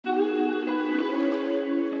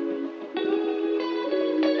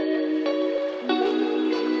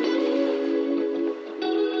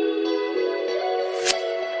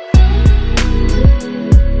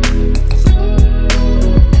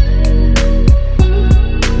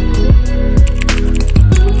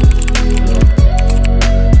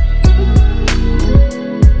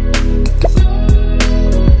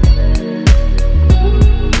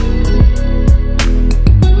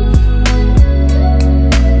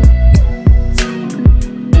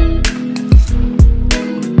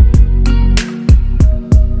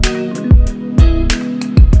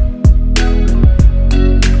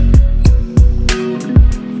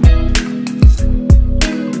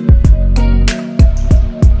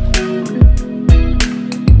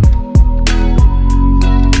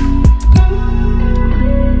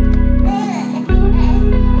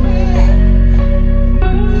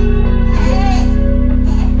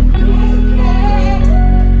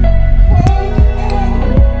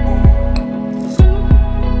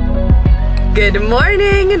Good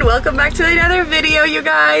morning and welcome back to another video, you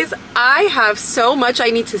guys. I have so much I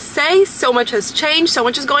need to say. So much has changed. So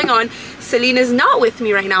much is going on. Celine is not with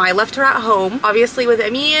me right now. I left her at home. Obviously with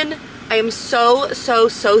Emin, I am so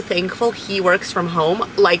thankful he works from home.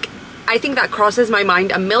 Like, I think that crosses my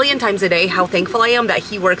mind a million times a day how thankful I am that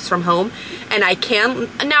he works from home and I can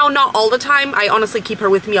now, not all the time. I honestly keep her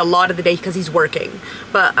with me a lot of the day because he's working,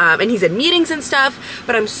 but and he's in meetings and stuff,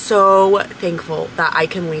 but I'm so thankful that I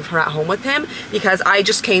can leave her at home with him because I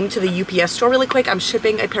just came to the UPS store really quick. I'm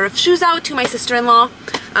shipping a pair of shoes out to my sister-in-law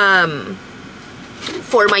for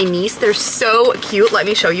my niece. They're so cute. Let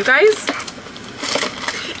me show you guys.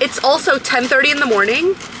 It's also 10:30 in the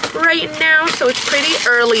morning right now, so it's pretty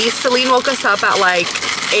early. Celine woke us up at like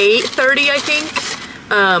 8:30, I think.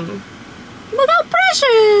 Look how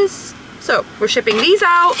precious. So we're shipping these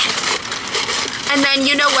out, and then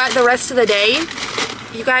you know what, the rest of the day,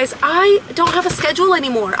 you guys, I don't have a schedule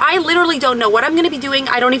anymore. I literally don't know what I'm gonna be doing.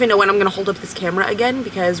 I don't even know when I'm gonna hold up this camera again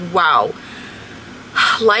because wow,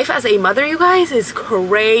 life as a mother, you guys, is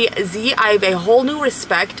crazy. I have a whole new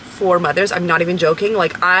respect for mothers. I'm not even joking.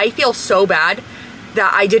 Like, I feel so bad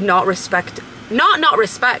that I did not respect, not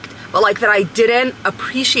respect, but like that I didn't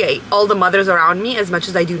appreciate all the mothers around me as much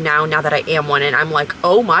as I do now that I am one. And I'm like,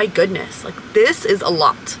 oh my goodness, like this is a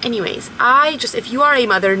lot. Anyways, if you are a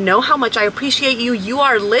mother, know how much I appreciate you. You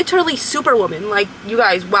are literally superwoman. Like, you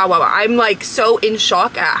guys, wow. I'm like so in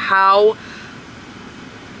shock at how,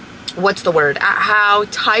 what's the word, at how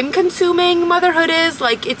time consuming motherhood is.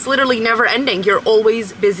 Like, it's literally never ending. You're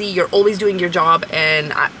always busy, you're always doing your job,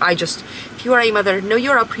 and I just, if you are a mother, know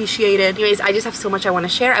you're appreciated. Anyways, I just have so much I want to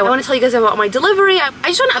share. I want to tell you guys about my delivery. I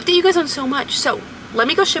just want to update you guys on so much. So let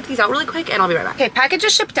me go ship these out really quick and I'll be right back. Okay, package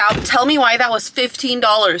is shipped out. Tell me why that was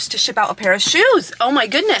 $15 to ship out a pair of shoes. Oh my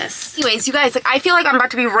goodness. Anyways, you guys, like, I feel like I'm about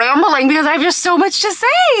to be rambling because I have just so much to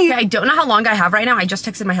say. I don't know how long I have right now. I just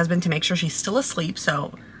texted my husband to make sure she's still asleep,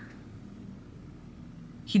 so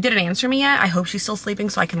he didn't answer me yet. I hope she's still sleeping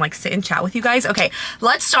so I can like sit and chat with you guys. Okay,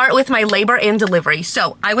 let's start with my labor and delivery.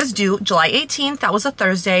 So I was due July 18th. That was a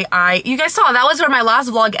Thursday. You guys saw that was where my last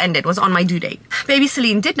vlog ended, was on my due date. Baby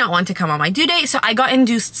Celine did not want to come on my due date, so I got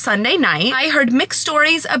induced Sunday night. I heard mixed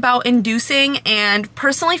stories about inducing, and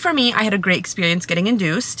personally for me, I had a great experience getting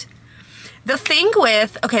induced. The thing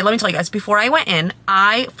with, okay, let me tell you guys, before I went in,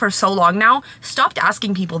 I, for so long now, stopped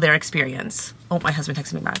asking people their experience. Oh, my husband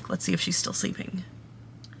texted me back. Let's see if she's still sleeping.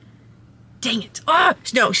 Dang it. Oh,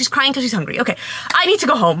 no, she's crying because she's hungry. Okay, I need to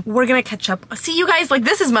go home. We're gonna catch up. See, you guys, like,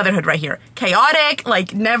 this is motherhood right here. Chaotic,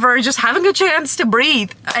 like, never just having a chance to breathe.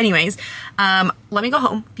 Anyways, let me go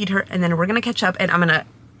home, feed her, and then we're gonna catch up, and I'm gonna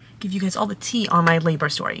give you guys all the tea on my labor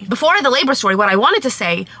story. Before the labor story, what I wanted to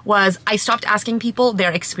say was I stopped asking people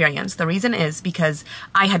their experience. The reason is because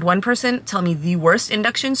I had one person tell me the worst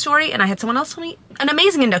induction story and I had someone else tell me an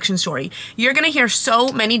amazing induction story. You're gonna hear so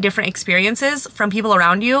many different experiences from people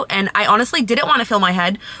around you, and I honestly didn't want to fill my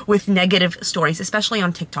head with negative stories, especially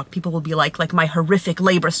on TikTok. People will be like my horrific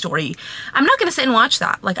labor story. I'm not gonna sit and watch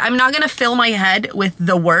that. Like, I'm not gonna fill my head with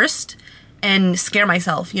the worst and scare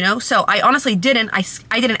myself, you know? So I honestly didn't.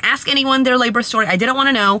 I didn't ask anyone their labor story. I didn't want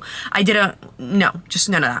to know. No, just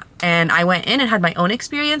none of that. And I went in and had my own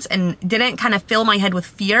experience and didn't kind of fill my head with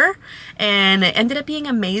fear, and it ended up being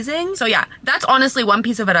amazing. So yeah, that's honestly one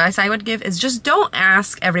piece of advice I would give, is just don't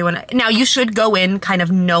ask everyone. Now, you should go in kind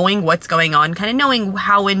of knowing what's going on, kind of knowing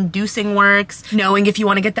how inducing works, knowing if you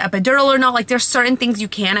want to get the epidural or not. Like, there's certain things you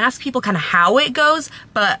can ask people, kind of how it goes,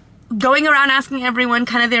 but going around asking everyone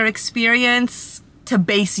kind of their experience to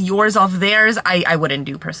base yours off theirs, I wouldn't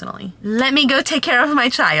do personally. Let me go take care of my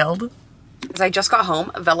child. I just got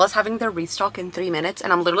home. Bella's having their restock in 3 minutes,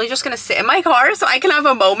 and I'm literally just gonna sit in my car so I can have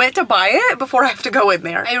a moment to buy it before I have to go in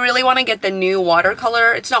there. I really want to get the new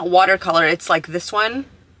watercolor. It's not watercolor, it's like this one.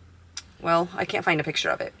 Well, I can't find a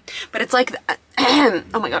picture of it, but it's like, oh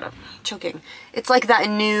my god, I'm choking. It's like that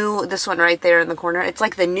new, this one right there in the corner. It's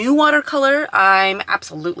like the new watercolor. I'm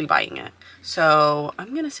absolutely buying it. So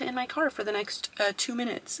I'm gonna sit in my car for the next 2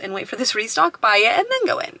 minutes and wait for this restock, buy it, and then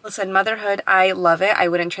go in. Listen, motherhood, I love it. I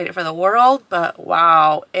wouldn't trade it for the world, but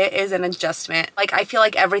wow, it is an adjustment. Like, I feel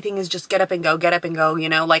like everything is just get up and go, you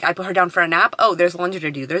know? Like, I put her down for a nap. Oh, there's laundry to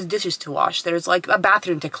do. There's dishes to wash. There's like a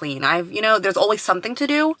bathroom to clean. You know, there's always something to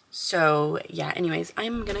do. So yeah, anyways,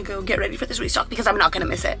 I'm gonna go get ready for this restock because I'm not gonna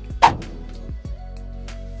miss it.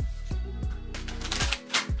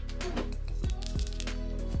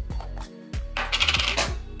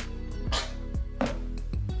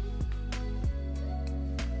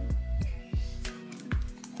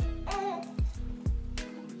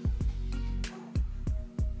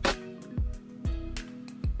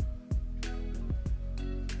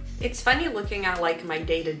 It's funny looking at like my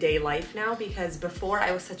day-to-day life now, because before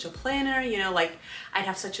I was such a planner, you know, like I'd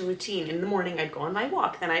have such a routine. In the morning I'd go on my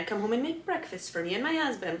walk, then I'd come home and make breakfast for me and my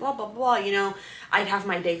husband, blah blah blah, you know. I'd have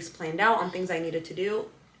my days planned out on things I needed to do.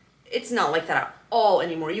 It's not like that at all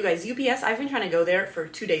anymore. You guys, UPS, I've been trying to go there for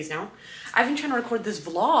 2 days now. I've been trying to record this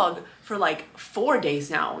vlog for like 4 days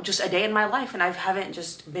now, just a day in my life, and I haven't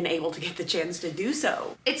just been able to get the chance to do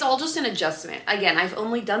so. It's all just an adjustment. Again, I've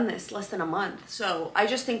only done this less than a month. So I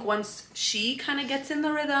just think once she kind of gets in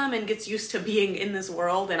the rhythm and gets used to being in this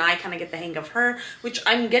world, and I kind of get the hang of her, which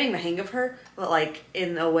I'm getting the hang of her, but like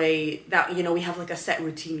in a way that, you know, we have like a set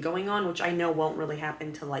routine going on, which I know won't really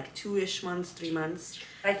happen till like 2-ish months, 3 months.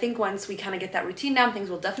 I think once we kind of get that routine down, things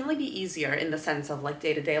will definitely be easier in the sense of like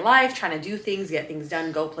day-to-day life, trying to do things, get things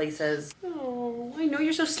done, go places. Oh, I know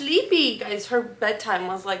you're so sleepy. Guys, her bedtime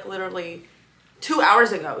was like literally 2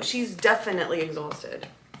 hours ago. She's definitely exhausted.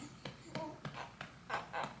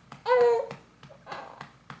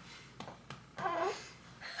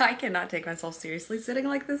 I cannot take myself seriously sitting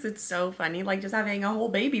like this. It's so funny, like just having a whole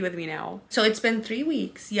baby with me now. So it's been 3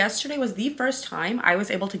 weeks. Yesterday was the first time I was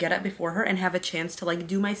able to get up before her and have a chance to like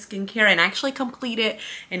do my skincare and actually complete it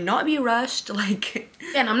and not be rushed. Like,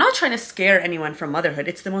 and I'm not trying to scare anyone from motherhood.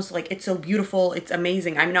 It's the most like, it's so beautiful, it's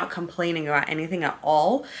amazing. I'm not complaining about anything at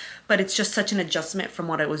all, but it's just such an adjustment from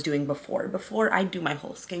what I was doing before. Before, I'd do my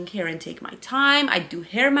whole skincare and take my time. I'd do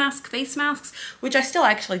hair masks, face masks, which I still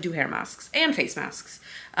actually do hair masks and face masks.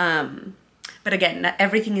 But again,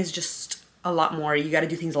 everything is just a lot more. You got to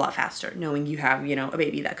do things a lot faster, knowing you have, you know, a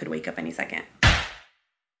baby that could wake up any second.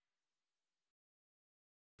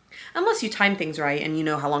 Unless you time things right and you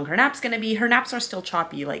know how long her nap's gonna be. Her naps are still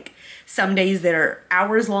choppy. Like some days they're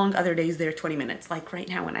hours long, other days they're 20 minutes, like right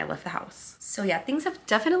now when I left the house. So yeah, things have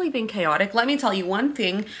definitely been chaotic. Let me tell you one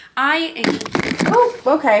thing. Oh,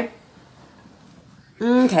 okay.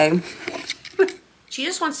 Okay. She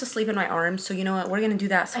just wants to sleep in my arms, so you know what, we're gonna do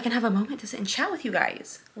that so I can have a moment to sit and chat with you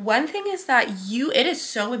guys. One thing is that it is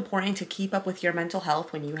so important to keep up with your mental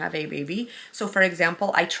health when you have a baby. So for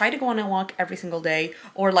example, I try to go on a walk every single day,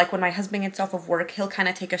 or like when my husband gets off of work, he'll kind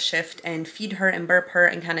of take a shift and feed her and burp her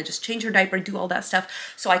and kind of just change her diaper, do all that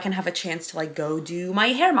stuff, so I can have a chance to like go do my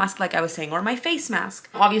hair mask like I was saying, or my face mask.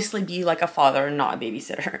 Obviously be like a father, not a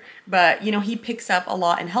babysitter, but you know, he picks up a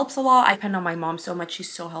lot and helps a lot. I depend on my mom so much. She's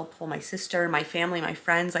so helpful. My sister, my family, my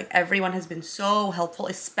friends, like everyone has been so helpful,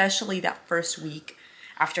 especially that first week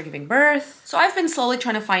after giving birth. So I've been slowly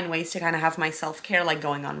trying to find ways to kind of have my self-care, like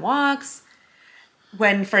going on walks.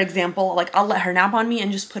 When, for example, like I'll let her nap on me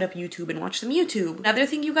and just put up YouTube and watch some YouTube. Another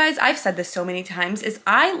thing, you guys, I've said this so many times, is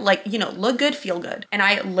I like, you know, look good, feel good. And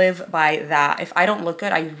I live by that. If I don't look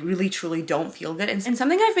good, I really, truly don't feel good. And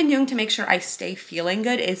something I've been doing to make sure I stay feeling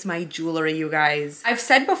good is my jewelry, you guys. I've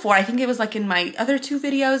said before, I think it was like in my other 2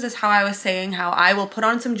 videos, is how I was saying how I will put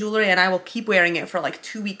on some jewelry and I will keep wearing it for like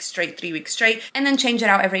 2 weeks straight, 3 weeks straight, and then change it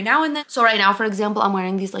out every now and then. So right now, for example, I'm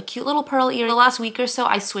wearing these like cute little pearl earrings. The last week or so,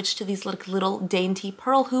 I switched to these like little dainty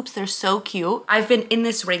pearl hoops. They're so cute. I've been in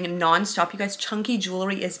this ring non-stop, you guys. Chunky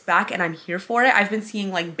jewelry is back and I'm here for it. I've been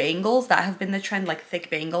seeing like bangles, that have been the trend, like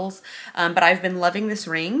thick bangles, but I've been loving this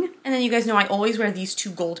ring. And then you guys know I always wear these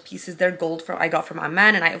 2 gold pieces. They're gold I got from my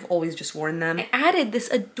man, and I've always just worn them. I added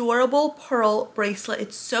this adorable pearl bracelet.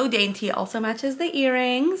 It's so dainty. It also matches the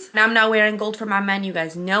earrings. Now I'm not wearing gold from my man. You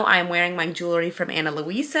guys know I'm wearing my jewelry from Ana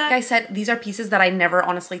Luisa. Like I said, these are pieces that I never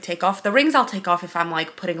honestly take off. The rings I'll take off if I'm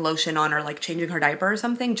like putting lotion on or like changing her diaper or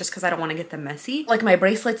something, just because I don't want to get them messy. Like my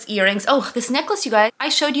bracelets, earrings. Oh, this necklace, you guys. I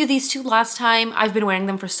showed you these 2 last time. I've been wearing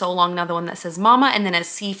them for so long now. The one that says Mama and then a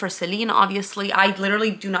C for Celine, obviously. I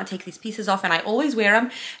literally do not take these pieces off and I always wear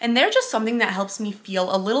them. And they're just something that helps me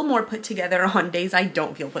feel a little more put together on days I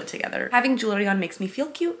don't feel put together. Having jewelry on makes me feel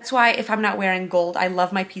cute. That's why if I'm not wearing gold, I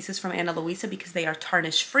love my pieces from Ana Luisa because they are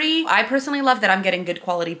tarnish free. I personally love that I'm getting good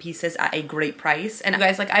quality pieces at a great price. And you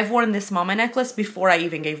guys, like I've worn this Mama necklace before I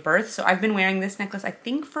even gave birth. So I've been wearing this necklace, I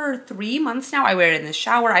think for 3 months now. I wear it in the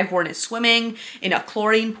shower. I've worn it swimming, in a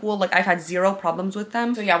chlorine pool. Like I've had 0 problems with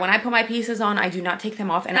them. So yeah, when I put my pieces on, I do not take them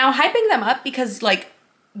off. And now hyping them up because like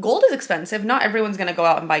gold is expensive. Not everyone's gonna go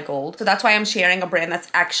out and buy gold. So that's why I'm sharing a brand that's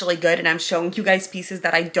actually good, and I'm showing you guys pieces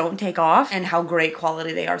that I don't take off and how great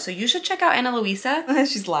quality they are. So you should check out Ana Luisa.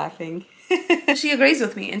 She's laughing. She agrees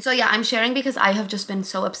with me. And so yeah, I'm sharing because I have just been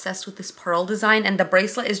so obsessed with this pearl design, and the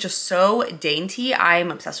bracelet is just so dainty. I'm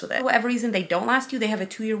obsessed with it. For whatever reason, they don't last you. They have a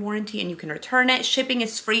 2-year warranty and you can return it. Shipping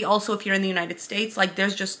is free also if you're in the United States. Like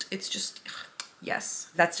it's just Yes,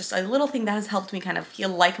 that's just a little thing that has helped me kind of feel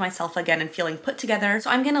like myself again and feeling put together. So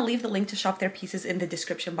I'm gonna leave the link to shop their pieces in the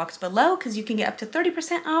description box below because you can get up to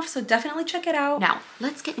 30% off, so definitely check it out. Now,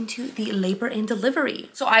 let's get into the labor and delivery.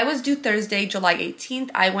 So I was due Thursday, July 18th.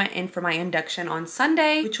 I went in for my induction on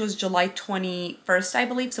Sunday, which was July 21st, I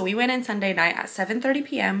believe. So we went in Sunday night at 7:30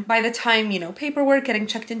 p.m. By the time, you know, paperwork, getting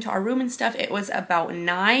checked into our room and stuff, it was about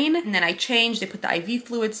 9. And then I changed, they put the IV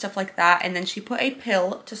fluid, stuff like that. And then she put a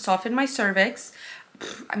pill to soften my cervix.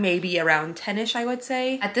 Maybe around 10ish, I would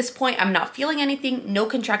say. At this point, I'm not feeling anything, no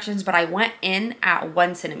contractions, but I went in at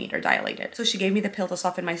 1 centimeter dilated. So she gave me the pill to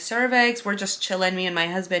soften my cervix. We're just chilling, me and my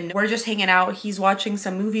husband. We're just hanging out. He's watching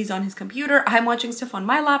some movies on his computer. I'm watching stuff on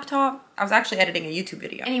my laptop. I was actually editing a YouTube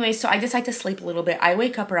video. Anyway, so I decide to sleep a little bit. I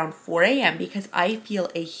wake up around 4 a.m. because I feel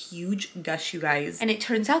a huge gush, you guys. And it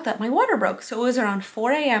turns out that my water broke. So it was around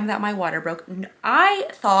 4 a.m. that my water broke. I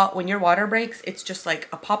thought when your water breaks, it's just like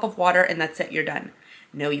a pop of water and that's it, you're done.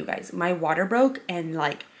 No, you guys, my water broke and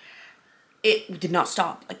like it did not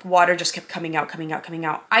stop. Like water just kept coming out, coming out, coming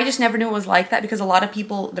out. I just never knew it was like that because a lot of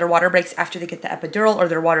people, their water breaks after they get the epidural or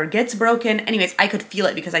their water gets broken. Anyways, I could feel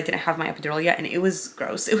it because I didn't have my epidural yet and it was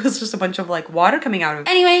gross. It was just a bunch of like water coming out of it.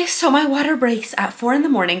 Anyway, so my water breaks at 4 in the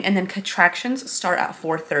morning and then contractions start at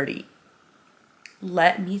 4:30.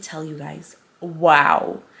 Let me tell you guys,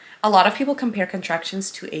 wow. A lot of people compare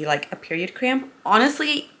contractions to a period cramp.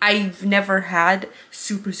 Honestly, I've never had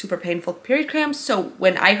super painful period cramps. So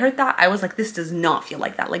when I heard that, I was like, this does not feel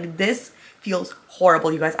like that. Like this feels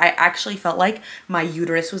horrible, you guys. I actually felt like my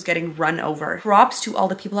uterus was getting run over. Props to all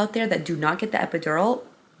the people out there that do not get the epidural.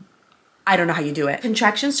 I don't know how you do it.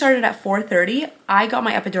 Contractions started at 4:30. I got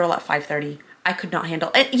my epidural at 5:30. I could not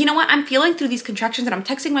handle it. You know what? I'm feeling through these contractions and I'm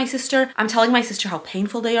texting my sister. I'm telling my sister how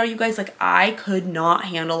painful they are, you guys. Like, I could not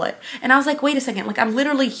handle it. And I was like, wait a second. Like, I'm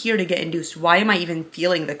literally here to get induced. Why am I even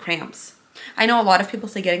feeling the cramps? I know a lot of people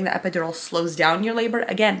say getting the epidural slows down your labor.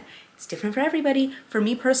 Again, it's different for everybody. For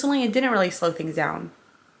me personally, it didn't really slow things down.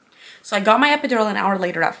 So I got my epidural an hour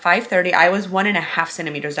later at 5:30. I was 1.5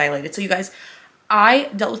 centimeters dilated. So you guys, I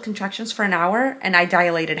dealt with contractions for an hour and I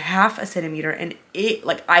dilated 0.5 centimeter and it,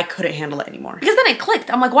 like, I couldn't handle it anymore. Because then it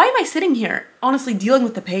clicked. I'm like, why am I sitting here honestly dealing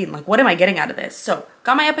with the pain? Like, what am I getting out of this? So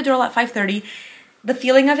got my epidural at 5:30. The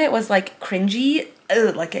feeling of it was like cringy.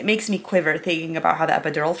 Ugh, like it makes me quiver thinking about how the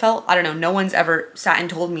epidural felt. I don't know. No one's ever sat and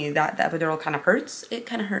told me that the epidural kind of hurts. It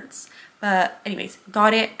kind of hurts. But anyways,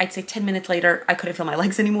 got it. I'd say 10 minutes later, I couldn't feel my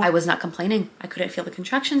legs anymore. I was not complaining. I couldn't feel the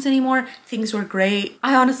contractions anymore. Things were great.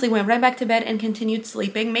 I honestly went right back to bed and continued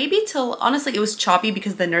sleeping. Maybe till, honestly, it was choppy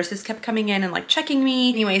because the nurses kept coming in and like checking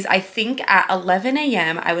me. Anyways, I think at 11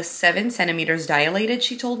 a.m. I was 7 centimeters dilated,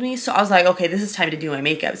 she told me. So I was like, okay, this is time to do my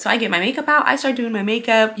makeup. So I get my makeup out. I start doing my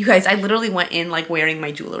makeup. You guys, I literally went in like wearing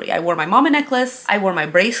my jewelry. I wore my mama necklace. I wore my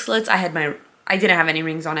bracelets. I didn't have any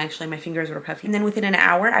rings on actually, my fingers were puffy. And then within an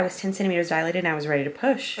hour, I was 10 centimeters dilated and I was ready to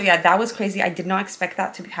push. So yeah, that was crazy. I did not expect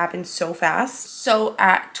that to happen so fast. So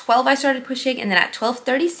at 12, I started pushing and then at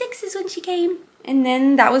 12:36 is when she came. And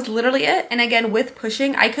then that was literally it. And again, with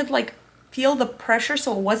pushing, I could like feel the pressure,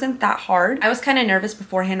 so it wasn't that hard. I was kind of nervous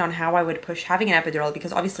beforehand on how I would push having an epidural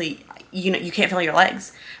because obviously, you know, you can't feel your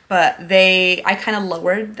legs. But I kind of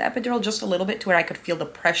lowered the epidural just a little bit to where I could feel the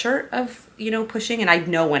pressure of, you know, pushing and I'd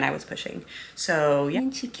know when I was pushing. So yeah.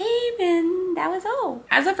 And she came and that was all.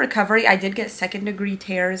 As of recovery, I did get 2nd-degree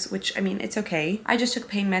tears, which, I mean, it's okay. I just took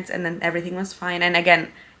pain meds and then everything was fine. And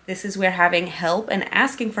again, this is where having help and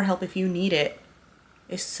asking for help if you need it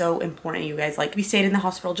is so important, you guys. Like, we stayed in the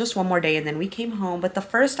hospital just one more day and then we came home, but the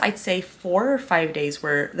first, I'd say 4 or 5 days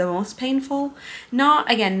were the most painful.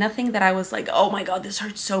 Nothing that I was like, oh my god, this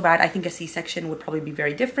hurts so bad. I think a C-section would probably be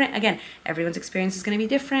very different. Again, everyone's experience is going to be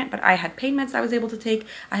different, but I had pain meds I was able to take.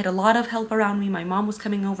 I had a lot of help around me. My mom was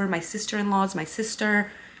coming over, my sister-in-laws, my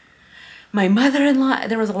sister, my mother-in-law.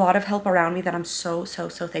 There was a lot of help around me that I'm so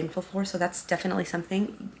thankful for. So that's definitely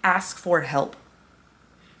something. Ask for help.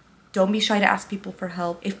 Don't be shy to ask people for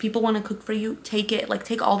help. If people want to cook for you, take it. Like,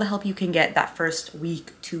 take all the help you can get that first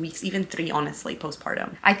week, 2 weeks, even 3, honestly,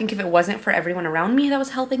 postpartum. I think if it wasn't for everyone around me that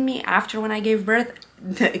was helping me after when I gave birth,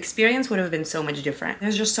 the experience would have been so much different.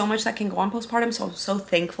 There's just so much that can go on postpartum, so I'm so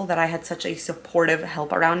thankful that I had such a supportive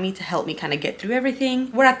help around me to help me kind of get through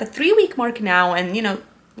everything. We're at the 3-week mark now, and you know,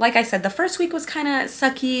 Like I said, the first week was kind of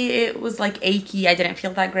sucky. It was like achy. I didn't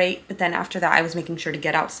feel that great. But then after that, I was making sure to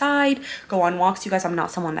get outside, go on walks. You guys, I'm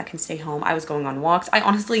not someone that can stay home. I was going on walks. I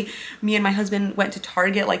honestly, me and my husband went to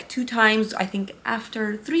Target like 2 times. I think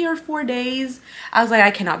after 3 or 4 days, I was like,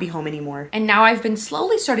 I cannot be home anymore. And now I've been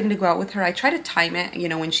slowly starting to go out with her. I try to time it, you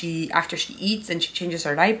know, when after she eats and she changes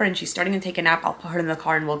her diaper and she's starting to take a nap, I'll put her in the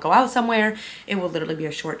car and we'll go out somewhere. It will literally be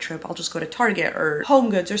a short trip. I'll just go to Target or Home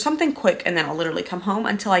Goods or something quick, and then I'll literally come home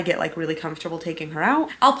until I get like really comfortable taking her out.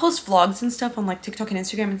 I'll post vlogs and stuff on like TikTok and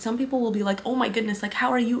Instagram, and some people will be like, oh my goodness, like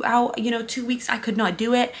how are you out, you know, 2 weeks? I could not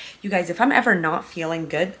do it. You guys, if I'm ever not feeling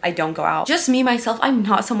good, I don't go out. Just me, myself, I'm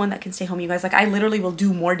not someone that can stay home, you guys. Like I literally will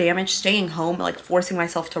do more damage staying home, like forcing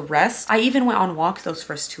myself to rest. I even went on walks those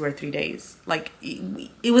first 2 or 3 days. Like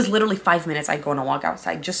it was literally 5 minutes I'd go on a walk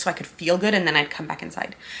outside just so I could feel good, and then I'd come back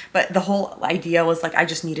inside. But the whole idea was like I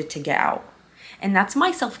just needed to get out. And that's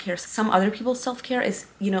my self-care. Some other people's self-care is,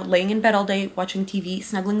 you know, laying in bed all day, watching TV,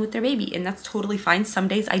 snuggling with their baby. And that's totally fine. Some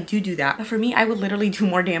days I do that. But for me, I would literally do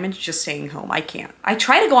more damage just staying home. I can't. I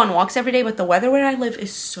try to go on walks every day, but the weather where I live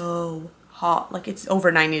is so hot. Like it's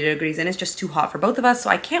over 90 degrees and it's just too hot for both of us. So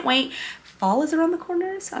I can't wait. Fall is around the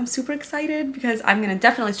corner, so I'm super excited because I'm gonna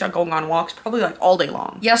definitely start going on walks probably like all day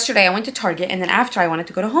long. Yesterday I went to Target, and then after I wanted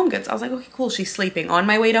to go to Home Goods. I was like, okay, cool, she's sleeping. On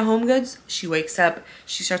my way to Home Goods, she wakes up,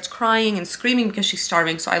 she starts crying and screaming because she's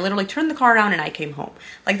starving. So I literally turned the car around and I came home.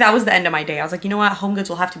 Like that was the end of my day. I was like, you know what, Home Goods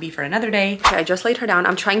will have to be for another day. Okay, I just laid her down.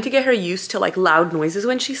 I'm trying to get her used to like loud noises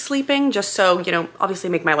when she's sleeping, just so, you know, obviously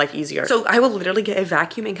make my life easier. So I will literally get a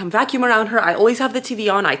vacuum and come vacuum around her. I always have the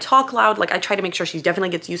TV on, I talk loud, like I try to make sure she definitely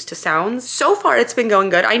gets used to sounds. So far it's been going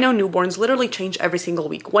good. I know newborns literally change every single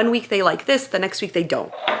week. One week they like this, the next week they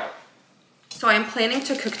don't. So I'm planning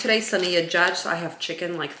to cook today saniya jaj. So I have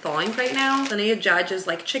chicken like thawing right now. Saniya jaj is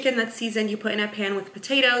like chicken that's seasoned. You put in a pan with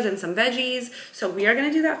potatoes and some veggies. So we are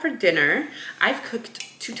gonna do that for dinner. I've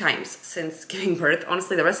cooked 2 times since giving birth.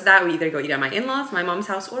 Honestly, the rest of that we either go eat at my in-laws, my mom's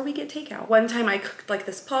house, or we get takeout. One time I cooked like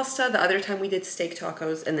this pasta. The other time we did steak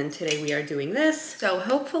tacos. And then today we are doing this. So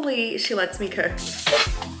hopefully she lets me cook.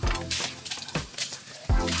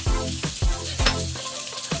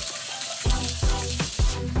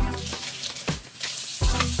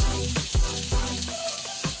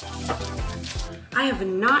 I have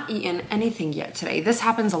not eaten anything yet today. This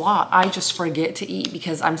happens a lot. I just forget to eat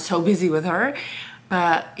because I'm so busy with her.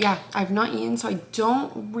 But yeah, I've not eaten, so I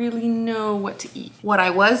don't really know what to eat. What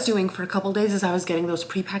I was doing for a couple days is I was getting those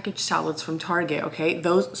prepackaged salads from Target, okay?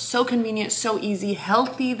 Those, so convenient, so easy,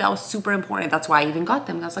 healthy. That was super important. That's why I even got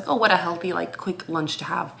them. I was like, oh, what a healthy, like quick lunch to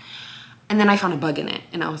have. And then I found a bug in it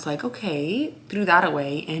and I was like, okay, threw that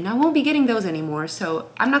away and I won't be getting those anymore. So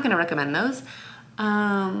I'm not gonna recommend those.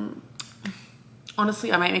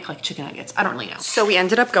 Honestly, I might make like chicken nuggets. I don't really know. So we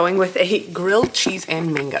ended up going with a grilled cheese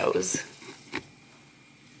and mangoes.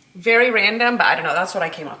 Very random, but I don't know. That's what I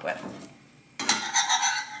came up with.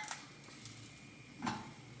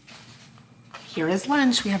 Here is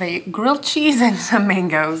lunch. We have a grilled cheese and some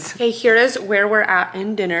mangoes. Okay, here is where we're at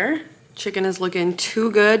in dinner. Chicken is looking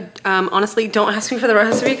too good. Honestly, don't ask me for the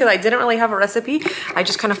recipe because I didn't really have a recipe. I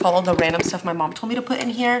just kind of followed the random stuff my mom told me to put in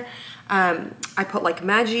here. I put like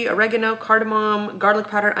Maggi, oregano, cardamom, garlic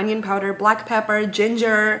powder, onion powder, black pepper,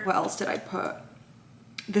 ginger. What else did I put?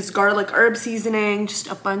 This garlic herb seasoning, just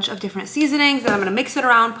a bunch of different seasonings. Then I'm gonna mix it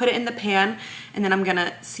around, put it in the pan, and then I'm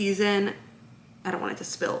gonna season, I don't want it to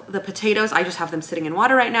spill, the potatoes. I just have them sitting in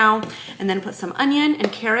water right now. And then put some onion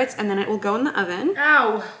and carrots, and then it will go in the oven.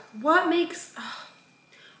 Ow, what makes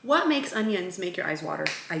onions make your eyes water?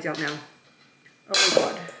 I don't know. Oh my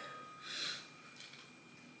God.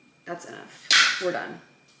 That's enough, we're done.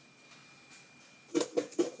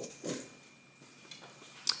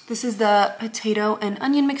 This is the potato and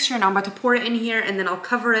onion mixture, and I'm about to pour it in here, and then I'll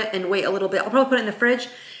cover it and wait a little bit. I'll probably put it in the fridge.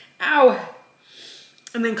 Ow!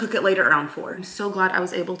 And then cook it later around 4. I'm so glad I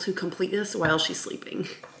was able to complete this while she's sleeping.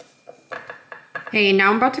 Hey, now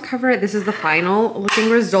I'm about to cover it. This is the final looking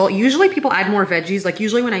result. Usually people add more veggies. Like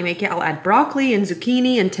usually when I make it, I'll add broccoli and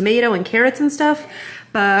zucchini and tomato and carrots and stuff.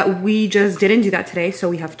 But we just didn't do that today. So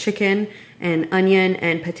we have chicken and onion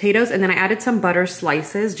and potatoes. And then I added some butter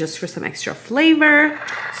slices just for some extra flavor.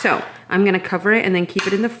 So I'm gonna cover it and then keep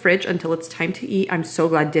it in the fridge until it's time to eat. I'm so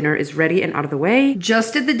glad dinner is ready and out of the way.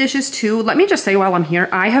 Just did the dishes too. Let me just say while I'm here,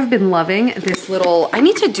 I have been loving this little, I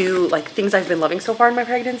need to do like things I've been loving so far in my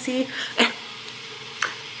pregnancy.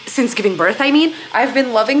 Since giving birth, I mean. I've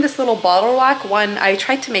been loving this little bottle lock one. I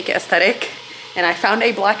tried to make it aesthetic and I found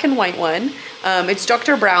a black and white one. It's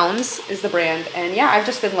Dr. Brown's is the brand. And yeah, I've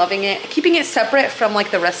just been loving it. Keeping it separate from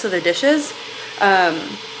like the rest of the dishes.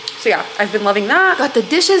 So yeah, I've been loving that. Got the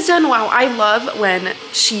dishes done. Wow, I love when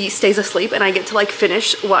she stays asleep and I get to like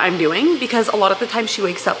finish what I'm doing, because a lot of the time she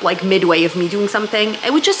wakes up like midway of me doing something,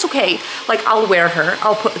 which is okay. Like I'll wear her,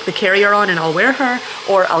 I'll put the carrier on and I'll wear her,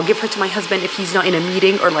 or I'll give her to my husband if he's not in a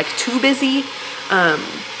meeting or like too busy.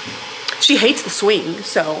 She hates the swing,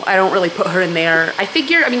 so I don't really put her in there. I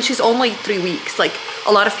figure, I mean, she's only 3 weeks. Like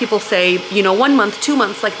a lot of people say, you know, 1 month, 2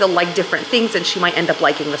 months, like they'll like different things and she might end up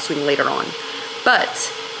liking the swing later on.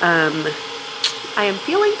 But I am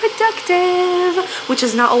feeling productive, which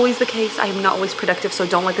is not always the case. I am not always productive, so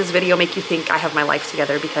don't let this video make you think I have my life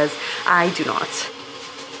together, because I do not.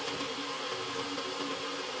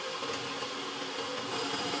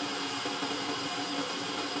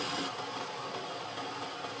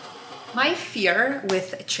 My fear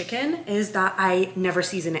with chicken is that I never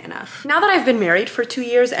season it enough. Now that I've been married for 2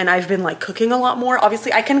 years and I've been like cooking a lot more,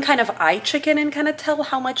 obviously I can kind of eye chicken and kind of tell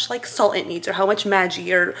how much like salt it needs or how much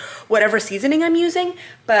Maggi or whatever seasoning I'm using.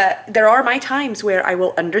 But there are my times where I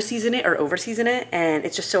will under season it or over season it, and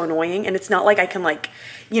it's just so annoying. And it's not like I can like,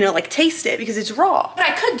 you know, like taste it because it's raw. But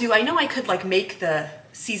I could do, I know I could like make the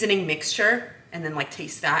seasoning mixture and then like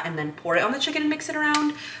taste that and then pour it on the chicken and mix it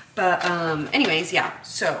around. But anyways, yeah,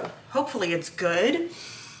 so hopefully it's good.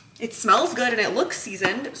 It smells good and it looks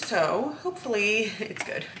seasoned, so hopefully it's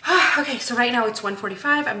good. Okay, so right now it's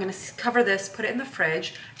 1:45. I'm gonna cover this, put it in the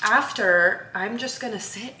fridge. After, I'm just gonna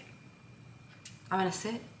sit. I'm gonna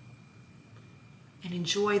sit and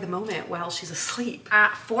enjoy the moment while she's asleep.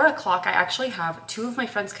 At 4 o'clock, I actually have 2 of my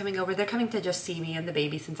friends coming over. They're coming to just see me and the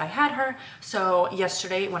baby since I had her. So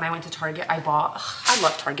yesterday when I went to Target, I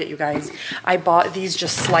love Target, you guys. I bought these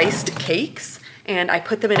just sliced cakes and I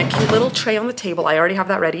put them in a cute little tray on the table. I already have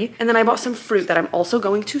that ready. And then I bought some fruit that I'm also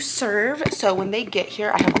going to serve. So when they get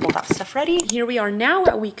here, I have all that stuff ready. Here we are now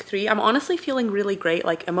at week 3. I'm honestly feeling really great,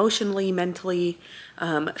 like emotionally, mentally,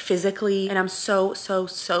 physically, and I'm so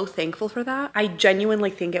thankful for that. I genuinely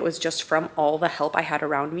think it was just from all the help I had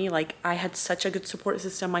around me. Like I had such a good support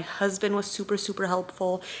system. My husband was super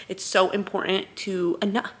helpful. It's so important to,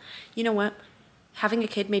 you know what? Having a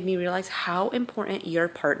kid made me realize how important your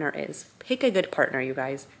partner is. Pick a good partner, you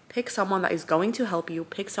guys. Pick someone that is going to help you,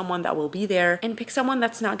 pick someone that will be there, and pick someone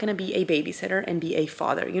that's not gonna be a babysitter and be a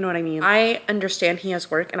father. You know what I mean? I understand he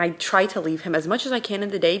has work and I try to leave him as much as I can in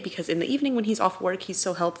the day, because in the evening when he's off work, he's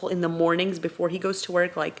so helpful. In the mornings before he goes to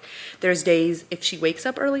work, like there's days if she wakes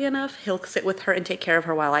up early enough, he'll sit with her and take care of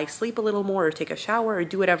her while I sleep a little more or take a shower or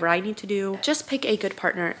do whatever I need to do. Just pick a good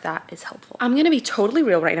partner that is helpful. I'm gonna be totally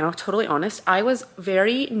real right now, totally honest. I was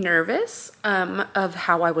very nervous of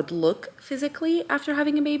how I would look physically after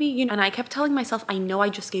having a baby, you know, and I kept telling myself, I know I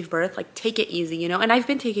just gave birth, like take it easy, you know, and I've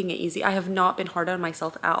been taking it easy. I have not been hard on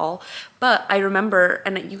myself at all. But I remember,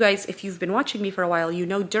 and you guys, if you've been watching me for a while, you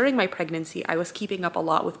know, during my pregnancy, I was keeping up a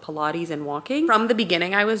lot with Pilates and walking. From the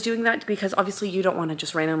beginning, I was doing that because obviously you don't want to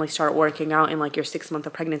just randomly start working out in like your 6th month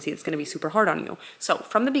of pregnancy. It's going to be super hard on you. So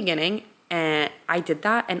from the beginning, and I did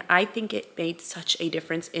that, and I think it made such a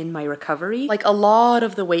difference in my recovery. Like a lot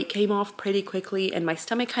of the weight came off pretty quickly and my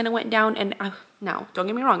stomach kind of went down, and now, don't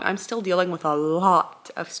get me wrong, I'm still dealing with a lot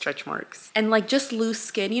of stretch marks. And like just loose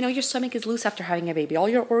skin, you know, your stomach is loose after having a baby. All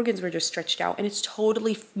your organs were just stretched out and it's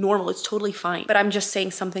totally normal, it's totally fine. But I'm just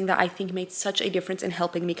saying something that I think made such a difference in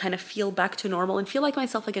helping me kind of feel back to normal and feel like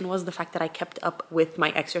myself again was the fact that I kept up with my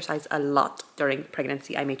exercise a lot during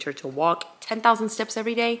pregnancy. I made sure to walk 10,000 steps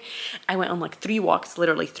every day. I went on like 3 walks,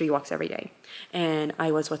 literally 3 walks every day. And I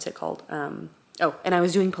was, what's it called? And I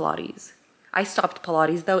was doing Pilates. I stopped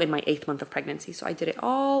Pilates though in my 8th month of pregnancy. So I did it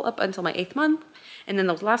all up until my 8th month. And then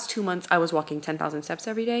those last 2 months I was walking 10,000 steps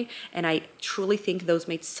every day. And I truly think those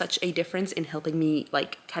made such a difference in helping me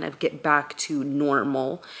like kind of get back to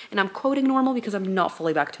normal. And I'm quoting normal because I'm not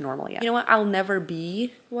fully back to normal yet. You know what? I'll never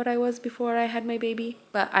be what I was before I had my baby,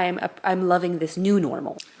 but I'm loving this new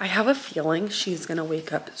normal. I have a feeling she's gonna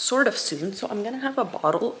wake up sort of soon. So I'm gonna have a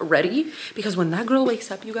bottle ready because when that girl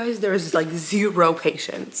wakes up, you guys, there's like 0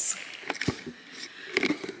 patience.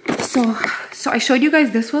 So I showed you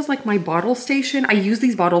guys, this was like my bottle station. I use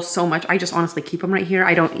these bottles so much. I just honestly keep them right here.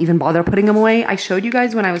 I don't even bother putting them away. I showed you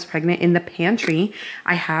guys when I was pregnant in the pantry,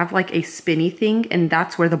 I have like a spinny thing and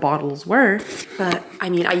that's where the bottles were. But I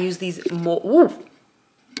mean, I use these, let's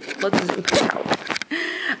zoom out.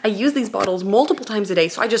 I use these bottles multiple times a day,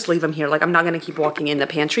 so I just leave them here. Like I'm not gonna keep walking in the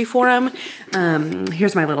pantry for them.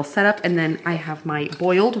 Here's my little setup, and then I have my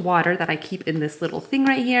boiled water that I keep in this little thing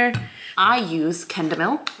right here. I use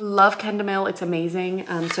Kendamil. Love Kendamil, it's amazing.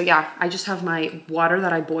 So yeah, I just have my water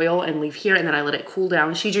that I boil and leave here, and then I let it cool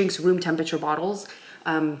down. She drinks room temperature bottles.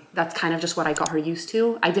 That's kind of just what I got her used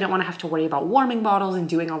to. I didn't want to have to worry about warming bottles and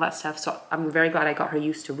doing all that stuff, so I'm very glad I got her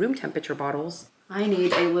used to room temperature bottles. I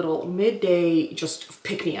need a little midday just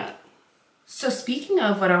pick-me-up. So speaking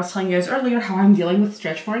of what I was telling you guys earlier, how I'm dealing with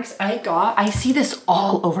stretch marks, I see this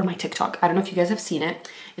all over my TikTok. I don't know if you guys have seen it.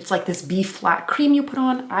 It's like this beef flat cream you put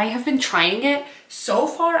on. I have been trying it. So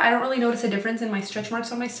far, I don't really notice a difference in my stretch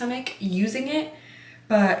marks on my stomach using it,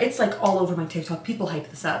 but it's like all over my TikTok. People hype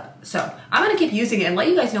this up. So I'm gonna keep using it and let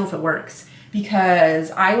you guys know if it works,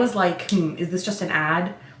 because I was like, is this just an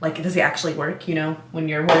ad? Like, does it actually work, you know, when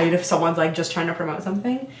you're worried if someone's like just trying to promote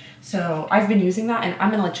something? So I've been using that, and I'm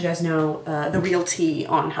gonna let you guys know the real tea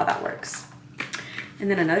on how that works. And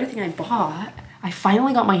then another thing I bought, I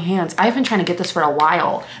finally got my hands. I've been trying to get this for a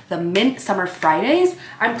while. The Mint Summer Fridays.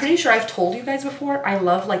 I'm pretty sure I've told you guys before, I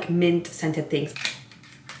love like mint scented things.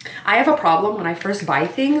 I have a problem when I first buy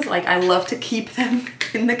things, like I love to keep them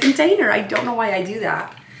in the container. I don't know why I do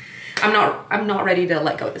that. I'm not ready to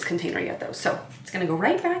let go of this container yet though. So it's gonna go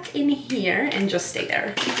right back in here and just stay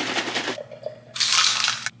there.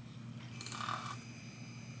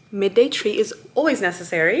 Midday treat is always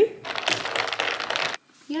necessary.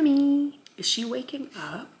 Yummy. Is she waking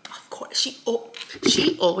up? Of course, she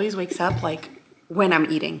always wakes up like when I'm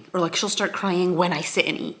eating, or like she'll start crying when I sit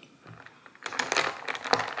and eat.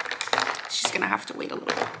 She's gonna have to wait a little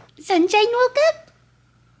bit. Sunshine woke up.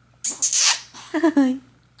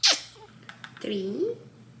 3,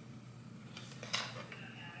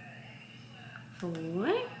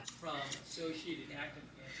 4.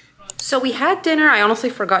 So we had dinner. I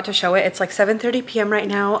honestly forgot to show it. It's like 7:30 p.m. right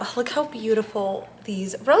now. Look how beautiful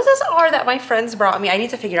these roses are that my friends brought me. I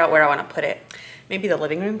need to figure out where I want to put it. Maybe the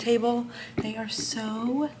living room table. They are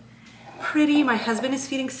so pretty. My husband is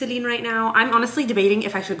feeding Celine right now. I'm honestly debating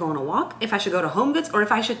if I should go on a walk, if I should go to Home Goods, or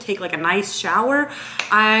if I should take like a nice shower.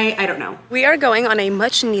 I don't know. We are going on a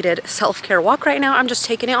much needed self-care walk right now. I'm just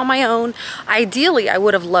taking it on my own. Ideally, I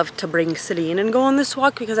would have loved to bring Celine and go on this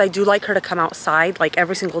walk, because I do like her to come outside like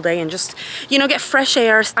every single day and just, you know, get fresh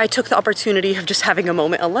air. I took the opportunity of just having a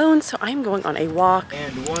moment alone, so I'm going on a walk.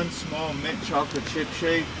 And 1 small mint chocolate chip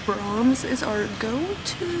shake. Brahms is our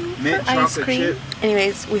go-to mint for ice chocolate cream. chip.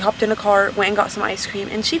 Anyways, we hopped in a car, went and got some ice cream,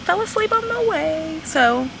 and she fell asleep on the way.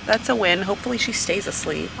 So that's a win. Hopefully she stays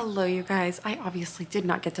asleep. Hello, you guys. I obviously did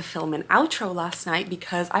not get to film an outro last night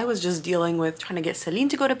because I was just dealing with trying to get Celine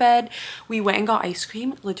to go to bed. We went and got ice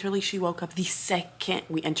cream. Literally, she woke up the second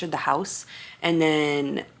we entered the house. And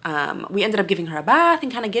then we ended up giving her a bath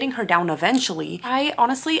and kind of getting her down eventually.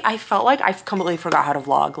 I felt like I completely forgot how to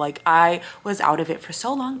vlog. Like, I was out of it for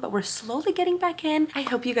so long, but we're slowly getting back in. I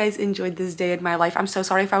hope you guys enjoyed this day in my life. I'm so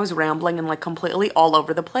sorry if I was rambling and like completely all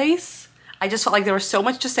over the place. I just felt like there was so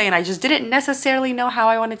much to say and I just didn't necessarily know how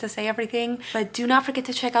I wanted to say everything. But do not forget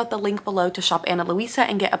to check out the link below to shop Ana Luisa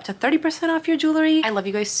and get up to 30% off your jewelry. I love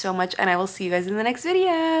you guys so much, and I will see you guys in the next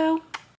video.